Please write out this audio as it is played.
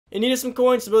and needed some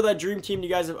coins to build that dream team you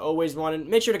guys have always wanted,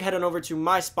 make sure to head on over to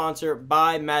my sponsor,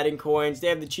 Buy Madden Coins. They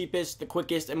have the cheapest, the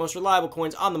quickest, and most reliable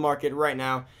coins on the market right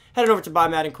now. Head on over to Buy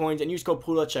Madden Coins and use code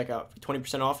Poodle at checkout for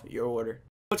 20% off your order.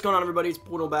 What's going on, everybody? It's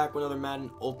Poodle back with another Madden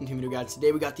Ultimate Team video, guys.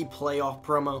 Today we got the playoff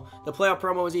promo. The playoff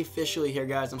promo is officially here,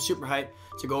 guys. I'm super hyped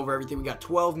to go over everything. We got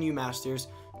 12 new masters,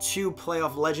 2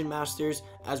 playoff legend masters,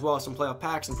 as well as some playoff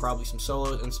packs and probably some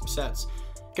solos and some sets.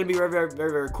 Gonna be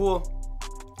very cool.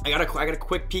 I got a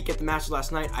quick peek at the masters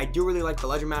last night. I do really like the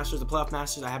legend masters, the playoff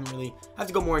masters. I have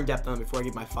to go more in depth on them before I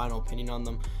give my final opinion on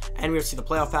them. And we have to see the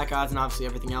playoff pack odds and obviously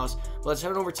everything else. But let's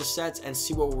head on over to sets and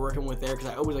see what we're working with there, because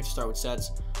I always like to start with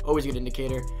sets. Always a good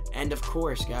indicator. And of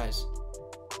course, guys,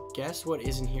 guess what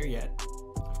isn't here yet?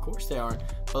 Of course they aren't.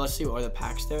 But let's see, are the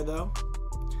packs there though?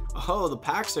 Oh, the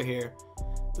packs are here.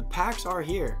 The packs are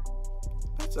here.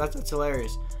 That's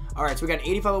hilarious. All right, so we got an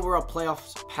 85 overall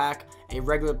playoffs pack, a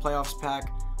regular playoffs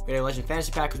pack. We got a legend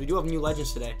fantasy pack because we do have new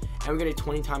legends today, and we got a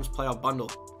 20 times playoff bundle.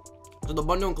 So the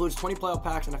bundle includes 20 playoff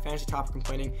packs and a fantasy top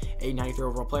completing a 93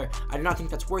 overall player. I do not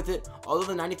think that's worth it, although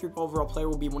the 93 overall player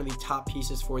will be one of the top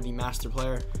pieces for the master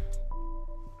player.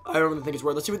 I don't really think it's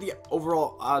worth it. Let's see what the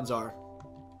overall odds are.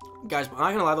 Guys, I'm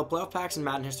not gonna lie, the playoff packs in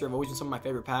Madden history have always been some of my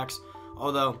favorite packs,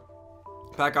 although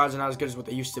pack odds are not as good as what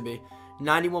they used to be.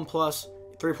 91 plus,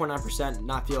 3.9%,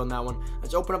 not feeling that one.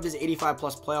 Let's open up this 85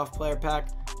 plus playoff player pack.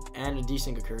 And a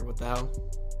desync occurred. What the hell?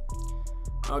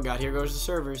 Oh god, here goes the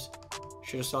servers.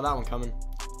 Should have saw that one coming.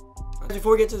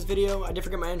 Before we get to this video, I did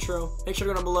forget my intro. Make sure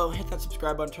to go down below, hit that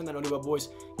subscribe button, turn that notification bell, boys.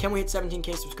 Can we hit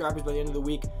 17K subscribers by the end of the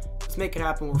week? Let's make it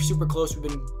happen. We're super close. We've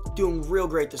been doing real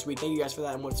great this week. Thank you guys for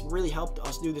that. And what's really helped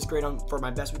us do this great for my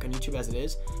best week on YouTube as it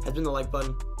is, has been the like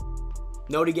button.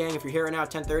 Noti gang, if you're here right now at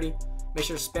 10:30, make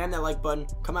sure to spam that like button,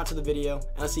 come out to the video,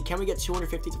 and let's see, can we get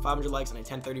 250 to 500 likes on a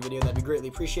 10:30 video? That'd be greatly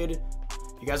appreciated.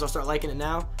 If you guys all start liking it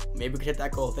now, maybe we could hit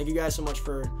that goal. Thank you guys so much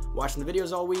for watching the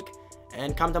videos all week.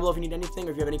 And comment down below if you need anything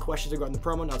or if you have any questions regarding the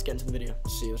promo. Now let's get into the video.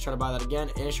 Let's see. Let's try to buy that again.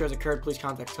 An issue has occurred. Please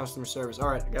contact customer service. All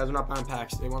right, guys, we're not buying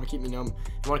packs. They want to keep me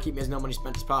as no money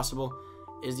spent as possible.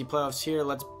 Is the playoffs here?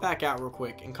 Let's back out real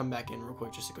quick and come back in real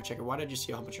quick just to go check it. Why did you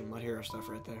see a whole bunch of Mud Hero stuff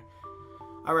right there?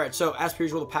 All right, so as per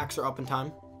usual, the packs are up in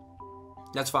time.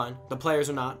 That's fine. The players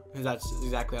are not, because that's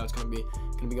exactly how it's going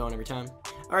to be going every time.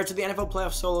 All right, so the NFL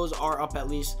playoff solos are up at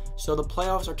least. So the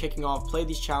playoffs are kicking off. Play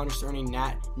these challenges to earn a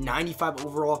Nat 95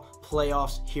 overall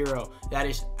playoffs hero. That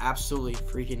is absolutely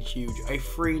freaking huge. A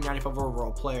free 95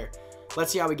 overall player.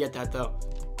 Let's see how we get that though.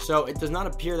 So it does not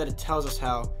appear that it tells us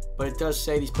how, but it does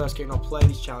say these playoffs kicking off. Play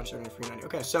these challenges to earn a free 90.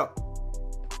 Okay, so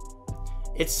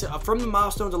it's from the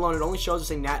milestones alone, it only shows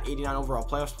us a Nat 89 overall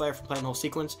playoffs player for playing the whole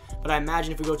sequence. But I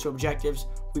imagine if we go to objectives,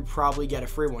 we probably get a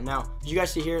free one. Now, did you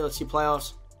guys see here? Let's see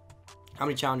playoffs. How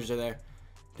many challenges are there?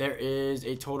 There is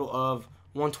a total of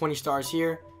 120 stars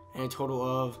here and a total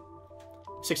of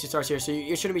 60 stars here. So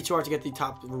it shouldn't be too hard to get the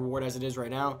top reward as it is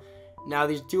right now. Now,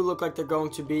 these do look like they're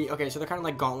going to be, okay, so they're kind of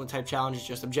like gauntlet type challenges,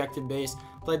 just objective based.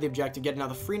 Play the objective, get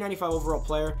another free 95 overall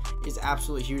player is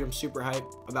absolutely huge. I'm super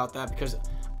hyped about that because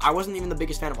I wasn't even the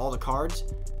biggest fan of all the cards,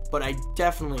 but I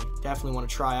definitely want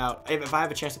to try out. If I have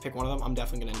a chance to pick one of them, I'm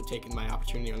definitely going to end up taking my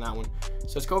opportunity on that one.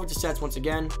 So let's go over to sets once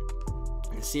again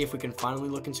and see if we can finally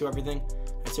look into everything.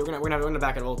 Let's see, we're gonna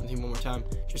back at Ultimate Team one more time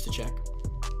just to check.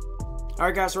 All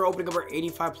right, guys, so we're opening up our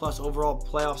 85 plus overall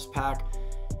playoffs pack.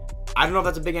 I don't know if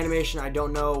that's a big animation. I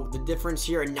don't know the difference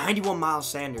here. 91 Miles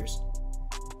Sanders.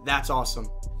 That's awesome.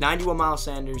 91 Miles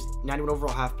Sanders, 91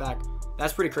 overall halfback.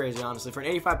 That's pretty crazy, honestly. For an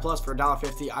 85 plus for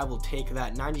 $1.50, I will take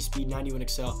that. 90 speed, 91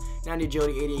 excel, 90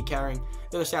 agility, 88 carrying.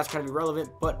 The other stats kind of irrelevant,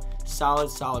 but solid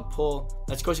pull.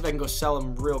 Let's go see if I can go sell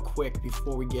them real quick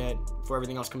before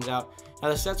everything else comes out. Now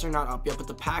the sets are not up yet, but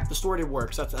the store did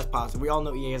work, so that's positive. We all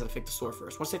know EA has to fix the store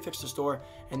first. Once they fix the store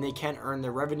and they can earn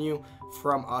their revenue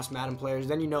from us Madden players,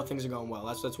 then you know things are going well.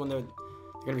 That's when they're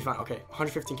gonna be fine. Okay,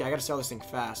 115K. I gotta sell this thing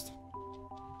fast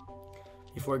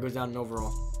before it goes down in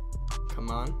overall.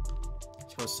 Come on.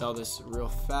 Let's go sell this real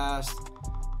fast.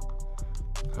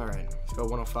 All right, let's go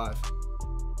 105.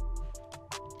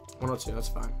 102, that's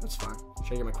fine.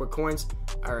 Should I get my quick coins?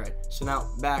 All right, so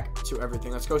now back to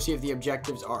everything. Let's go see if the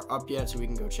objectives are up yet so we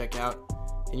can go check out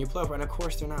the new playoff. And of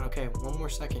course they're not. Okay, one more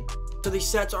second. So these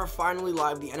sets are finally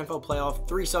live. The NFL playoff,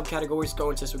 3 subcategories go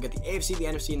into this. We get the AFC, the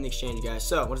NFC, and the exchange, guys.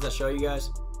 So what does that show you guys?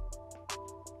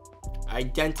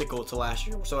 Identical to last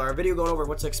year. So our video going over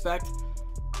what to expect.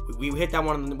 We hit that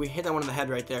one. We hit that one in the head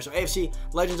right there. So AFC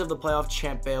Legends of the Playoff,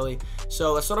 Champ Bailey.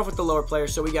 So let's start off with the lower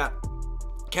players. So we got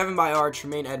Kevin Byard,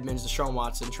 Tremaine Edmonds, Deshaun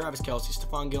Watson, Travis Kelce,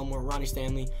 Stephon Gilmore, Ronnie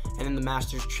Stanley, and then the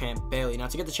Masters Champ Bailey. Now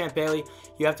to get the Champ Bailey,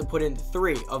 you have to put in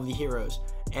 3 of the heroes,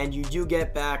 and you do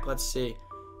get back. Let's see,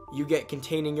 you get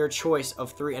containing your choice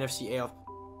of 3 NFC AL.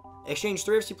 Exchange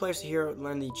 3 FC players to hero,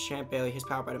 learn the Champ Bailey, his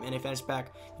power item, and a fantasy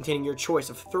pack containing your choice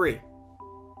of 3.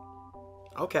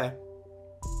 Okay.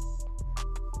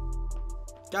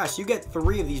 Guys, you get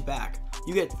 3 of these back.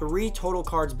 You get 3 total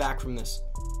cards back from this.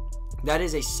 That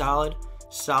is a solid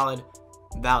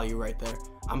value right there.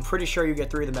 I'm pretty sure you get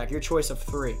 3 of them back. Your choice of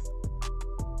 3.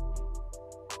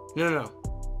 No.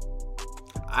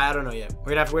 I don't know yet. We're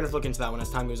gonna have to look into that one as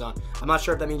time goes on. I'm not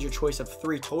sure if that means your choice of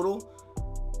 3 total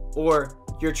or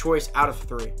your choice out of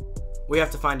 3. We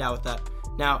have to find out with that.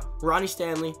 Now, Ronnie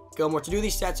Stanley, Gilmore, to do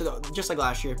these sets, just like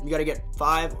last year, you got to get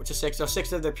 5 to 6, so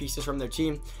 6 of their pieces from their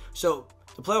team. So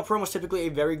the playoff promo is typically a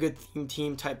very good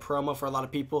team type promo for a lot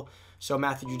of people. So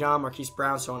Matthew Judon, Marquise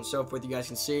Brown, so on and so forth. You guys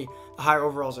can see the higher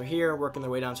overalls are here, working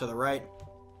their way down to the right.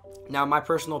 Now, in my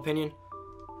personal opinion,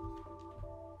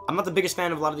 I'm not the biggest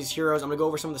fan of a lot of these heroes. I'm going to go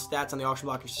over some of the stats on the auction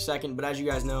block in just a second, but as you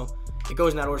guys know, it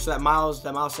goes in that order. So that Miles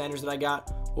Sanders that I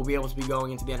got will be able to be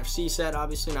going into the NFC set,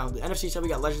 obviously. Now, the NFC set, we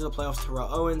got Legends of the Playoffs, Terrell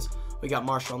Owens. We got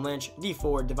Marshawn Lynch, D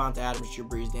Ford, Devonta Adams, Drew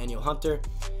Brees, Daniel Hunter,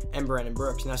 and Brandon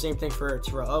Brooks. Now, same thing for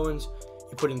Terrell Owens.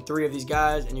 You put in 3 of these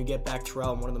guys, and you get back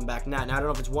Terrell and one of them back. Now, I don't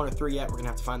know if it's 1 or 3 yet. We're going to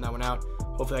have to find that one out.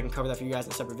 Hopefully, I can cover that for you guys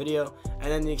in a separate video. And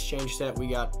then the exchange set, we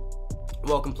got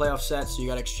Welcome Playoff set. So you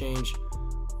got to exchange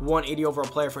 180 overall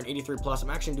player for an 83 plus. I'm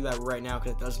actually going to do that right now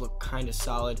because it does look kind of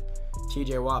solid.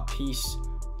 TJ Watt, piece.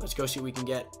 Let's go see what we can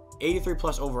get. 83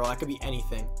 plus overall. That could be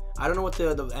anything. I don't know what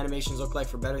the animations look like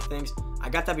for better things. I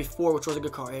got that before, which was a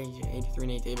good card. 83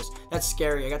 Nate Davis. That's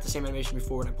scary. I got the same animation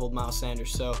before when I pulled Miles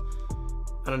Sanders. So,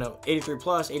 I don't know. 83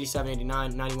 plus, 87,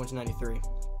 89, 91 to 93. All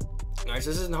right, so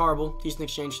this isn't horrible. Decent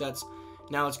exchange sets.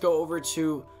 Now, let's go over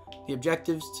to the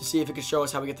objectives to see if it can show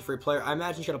us how we get the free player. I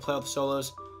imagine you're going to play all the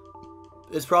solos.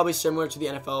 It's probably similar to the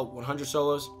NFL 100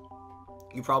 solos.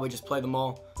 You probably just play them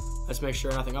all. Let's make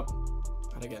sure nothing How'd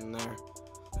I get in there?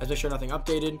 Let's make sure nothing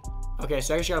updated. Okay,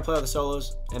 so I guess you gotta play all the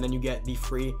solos, and then you get the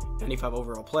free 95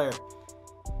 overall player.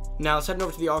 Now let's head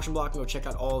over to the auction block and go check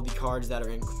out all of the cards that are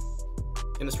in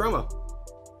this promo.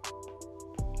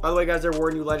 By the way, guys, there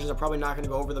were new legends. I'm probably not gonna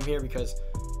go over them here because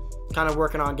I'm kind of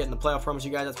working on getting the playoff promos.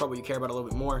 You guys, that's probably what you care about a little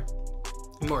bit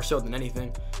more so than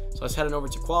anything. So let's head on over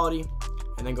to quality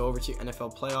and then go over to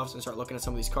NFL playoffs and start looking at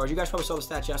some of these cards. You guys probably saw the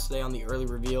stats yesterday on the early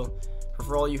reveal. But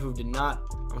for all you who did not,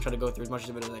 I'm trying to go through as much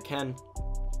of it as I can.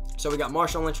 So we got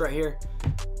Marshawn Lynch right here.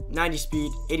 90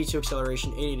 speed, 82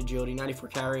 acceleration, 88 agility, 94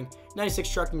 carrying, 96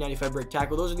 trucking, 95 break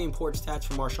tackle. Those are the important stats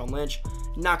for Marshawn Lynch.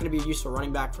 Not going to be a useful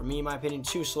running back for me, in my opinion.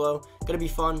 Too slow. Going to be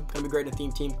fun. Going to be great in a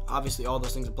theme team. Obviously, all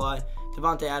those things apply.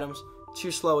 Devonta Adams,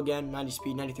 too slow again. 90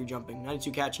 speed, 93 jumping,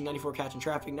 92 catching, 94 catching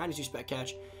traffic, 92 spec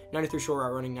catch, 93 short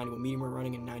route running, 91 medium route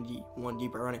running, and 91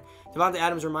 deep route running. Devonta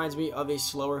Adams reminds me of a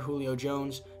slower Julio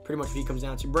Jones. Pretty much what he comes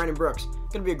down to. Brandon Brooks,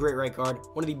 going to be a great right guard.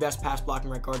 One of the best pass blocking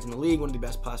right guards in the league. One of the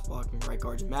best pass blocking right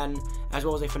guards in Madden, as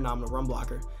well as a phenomenal run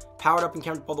blocker. Powered up and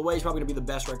counted up all the way. He's probably going to be the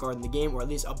best right guard in the game, or at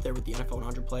least up there with the NFL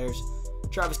 100 players.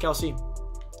 Travis Kelce.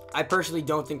 I personally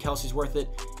don't think Kelsey's worth it.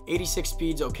 86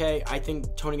 speed's okay. I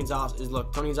think Tony Gonzalez is,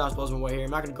 look, Tony Gonzalez blows me away here.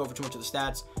 I'm not going to go over too much of the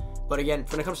stats. But again,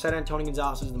 when it comes to that end, Tony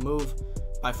Gonzalez is the move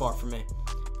by far for me.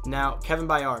 Now, Kevin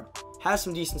Byard has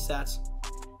some decent stats.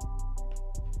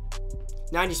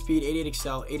 90 speed, 88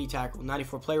 excel, 80 tackle,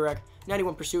 94 play rec,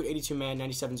 91 pursuit, 82 man,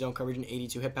 97 zone coverage, and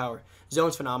 82 hit power.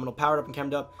 Zone's phenomenal. Powered up and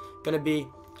chemmed up. Going to be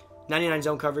 99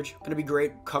 zone coverage. Going to be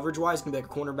great coverage-wise. Going to be like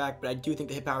a cornerback, but I do think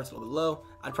the hit power is a little bit low.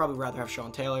 I'd probably rather have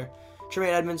Sean Taylor.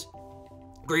 Tremaine Edmonds,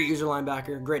 great user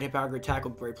linebacker, great hit power, great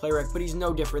tackle, great play rec, but he's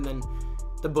no different than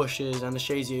the Bushes and the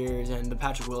Shaziers and the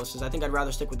Patrick Willises. I think I'd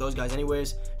rather stick with those guys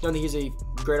anyways. Don't think he's a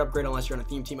great upgrade unless you're on a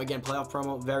theme team. Again, playoff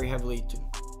promo, very heavily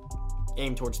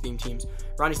aimed towards theme teams.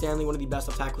 Ronnie Stanley, one of the best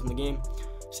left tackles in the game.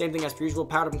 Same thing as per usual.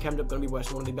 Powered up and chemmed up, going to be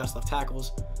West, one of the best left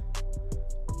tackles.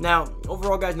 Now,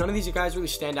 overall, guys, none of these guys really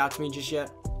stand out to me just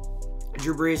yet.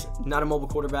 Drew Brees, not a mobile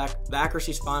quarterback. The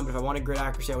accuracy's fine, but if I wanted great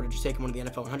accuracy, I would have just taken one of the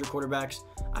NFL 100 quarterbacks.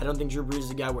 I don't think Drew Brees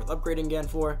is a guy worth upgrading again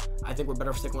for. I think we're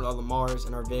better sticking with all the Mars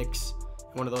and our Vicks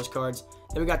and one of those cards.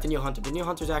 Then we got Daniel Hunter. Daniel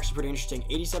Hunter's actually pretty interesting.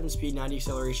 87 speed, 90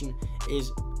 acceleration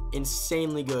is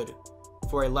insanely good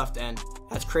for a left end.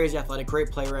 That's crazy athletic,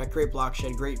 great play rec, great block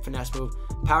shed, great finesse move.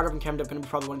 Powered up and chemmed up, going to be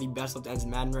probably one of the best left ends in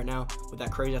Madden right now with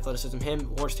that crazy athleticism.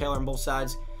 Him, Horse Taylor on both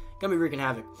sides, going to be wreaking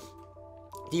havoc.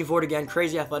 D Ford again,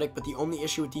 crazy athletic, but the only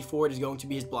issue with D Ford is going to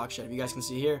be his block shed. If you guys can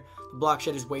see here, the block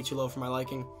shed is way too low for my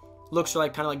liking. Looks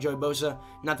like kind of like Joey Bosa.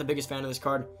 Not the biggest fan of this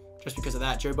card just because of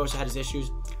that. Joey Bosa had his issues.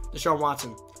 Deshaun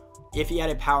Watson, if he had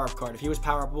a power-up card, if he was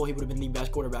power-upable, he would have been the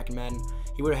best quarterback in Madden.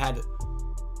 He would have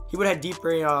had deep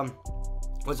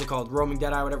what's it called? Roaming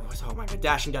Deadeye, whatever. Oh my god,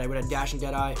 Dashing Deadeye. We had Dashing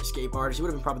Deadeye, Escape Artist. He would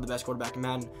have been probably the best quarterback in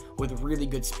Madden with really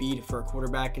good speed for a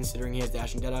quarterback, considering he has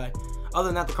Dashing Deadeye. Other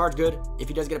than that, the card's good. If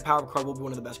he does get a power card, we'll be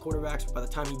one of the best quarterbacks. But by the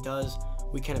time he does,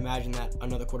 we can imagine that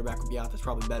another quarterback would be out that's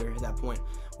probably better at that point,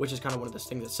 which is kind of one of those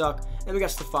things that suck. Then we got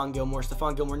Stephon Gilmore.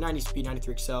 Stephon Gilmore, 90 speed,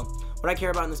 93 excel. What I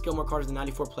care about in this Gilmore card is the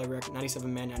 94 play rec,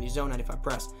 97 man, 90 zone, 95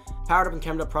 press. Powered up and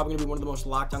chemmed up, probably going to be one of the most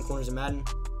lockdown corners in Madden.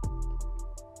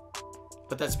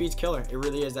 But that speed's killer. It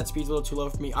really is. That speed's a little too low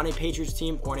for me. On a Patriots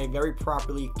team or on a very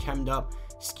properly chemmed up,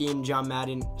 schemed John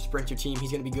Madden sprinter team,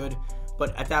 he's going to be good.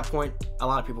 But at that point, a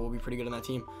lot of people will be pretty good on that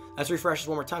team. Let's refresh this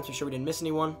one more time to make sure we didn't miss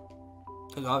anyone.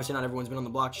 Because obviously not everyone's been on the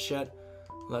block just yet.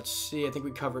 Let's see. I think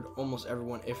we covered almost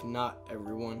everyone, if not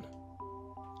everyone.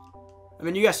 I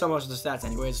mean, you guys saw most of the stats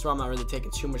anyways, so I'm not really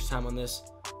taking too much time on this.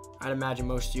 I'd imagine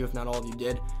most of you, if not all of you,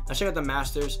 did. Let's check out the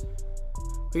Masters.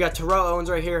 We got Terrell Owens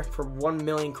right here for 1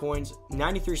 million coins.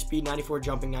 93 speed, 94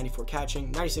 jumping, 94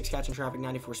 catching, 96 catching traffic,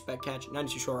 94 spec catch,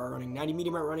 92 short route running, 90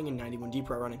 medium route running, and 91 deep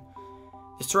route running.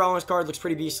 This Terrell Owens card looks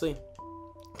pretty beastly.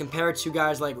 Compared to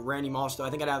guys like Randy Moss, though, I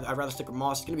think I'd rather stick with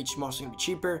Moss. Moss is gonna be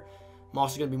cheaper.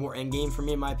 Moss is gonna be more end game for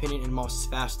me, in my opinion, and Moss is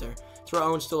faster. Terrell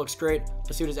Owens still looks great.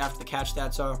 Let's see what his after the catch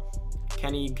stats are.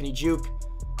 Can he juke?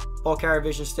 Ball carrier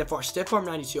vision, stiff arm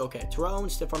 92. Okay, Terrell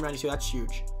Owens, stiff arm 92. That's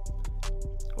huge.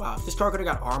 Wow, if this card could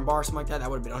have got arm bar or something like that, that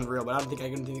would have been unreal. But I don't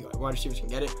think wide receivers can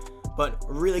get it. But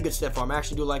really good stiff arm. I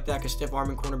actually do like that because stiff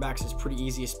arming cornerbacks is pretty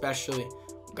easy, especially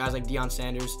guys like Deion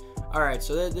Sanders. All right,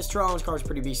 so this Terrell Owens card is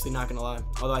pretty beastly, not gonna lie.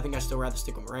 Although I think I'd still rather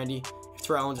stick with Randy. If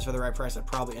Terrell Owens is for the right price, I'd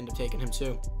probably end up taking him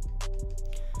too.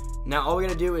 Now all we're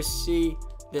gonna do is see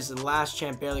this last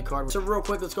Champ Bailey card. So real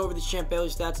quick, let's go over these Champ Bailey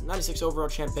stats. 96 overall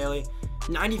Champ Bailey,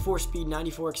 94 speed,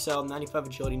 94 excel, 95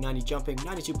 agility, 90 jumping,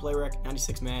 92 play rec,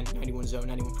 96 man, 91 zone,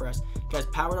 91 press. Guys,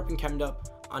 powered up and chemmed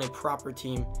up on a proper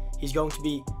team. He's going to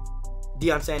be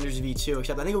Deion Sanders V2,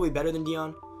 except I think it'll be better than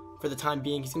Deion for the time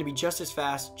being. He's going to be just as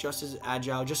fast, just as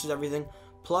agile, just as everything.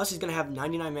 Plus, he's going to have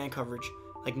 99 man coverage,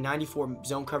 like 94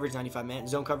 zone coverage, 95 man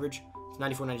zone coverage,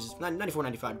 94,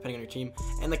 95, depending on your team,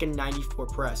 and like a 94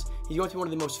 press. He's going to be one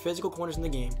of the most physical corners in the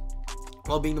game,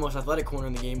 while being the most athletic corner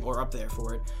in the game, or up there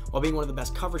for it, while being one of the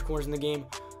best coverage corners in the game,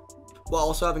 while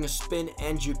also having a spin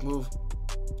and juke move.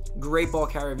 Great ball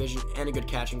carrier vision and a good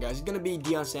catching, guys. He's going to be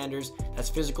Deion Sanders. That's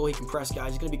physical. He can press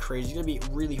guys. He's going to be crazy. He's going to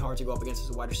be really hard to go up against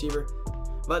as a wide receiver.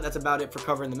 But that's about it for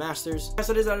covering the Masters. Guys,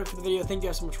 that is it for the video. Thank you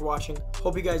guys so much for watching.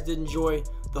 Hope you guys did enjoy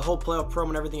the whole playoff promo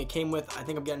and everything it came with. I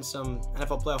think I'm getting some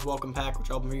NFL playoff welcome pack, which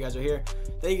I hope you guys are here.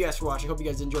 Thank you guys for watching. Hope you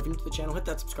guys did enjoy. If you're new to the channel, hit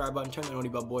that subscribe button, turn the noti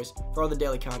bell, boys, for all the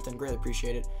daily content. Greatly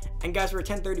appreciate it. And guys, for a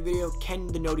 10:30 video, can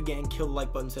the Noti gang kill the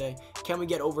like button today? Can we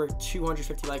get over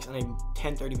 250 likes on a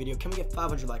 10:30 video? Can we get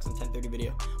 500 likes on a 10:30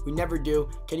 video? We never do.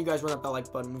 Can you guys run up that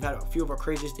like button? We've had a few of our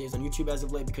craziest days on YouTube as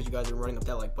of late because you guys are running up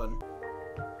that like button.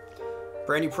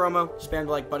 Brand new promo, spam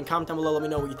the like button, comment down below, let me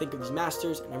know what you think of these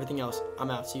Masters and everything else. I'm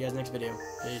out. See you guys next video.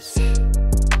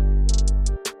 Peace.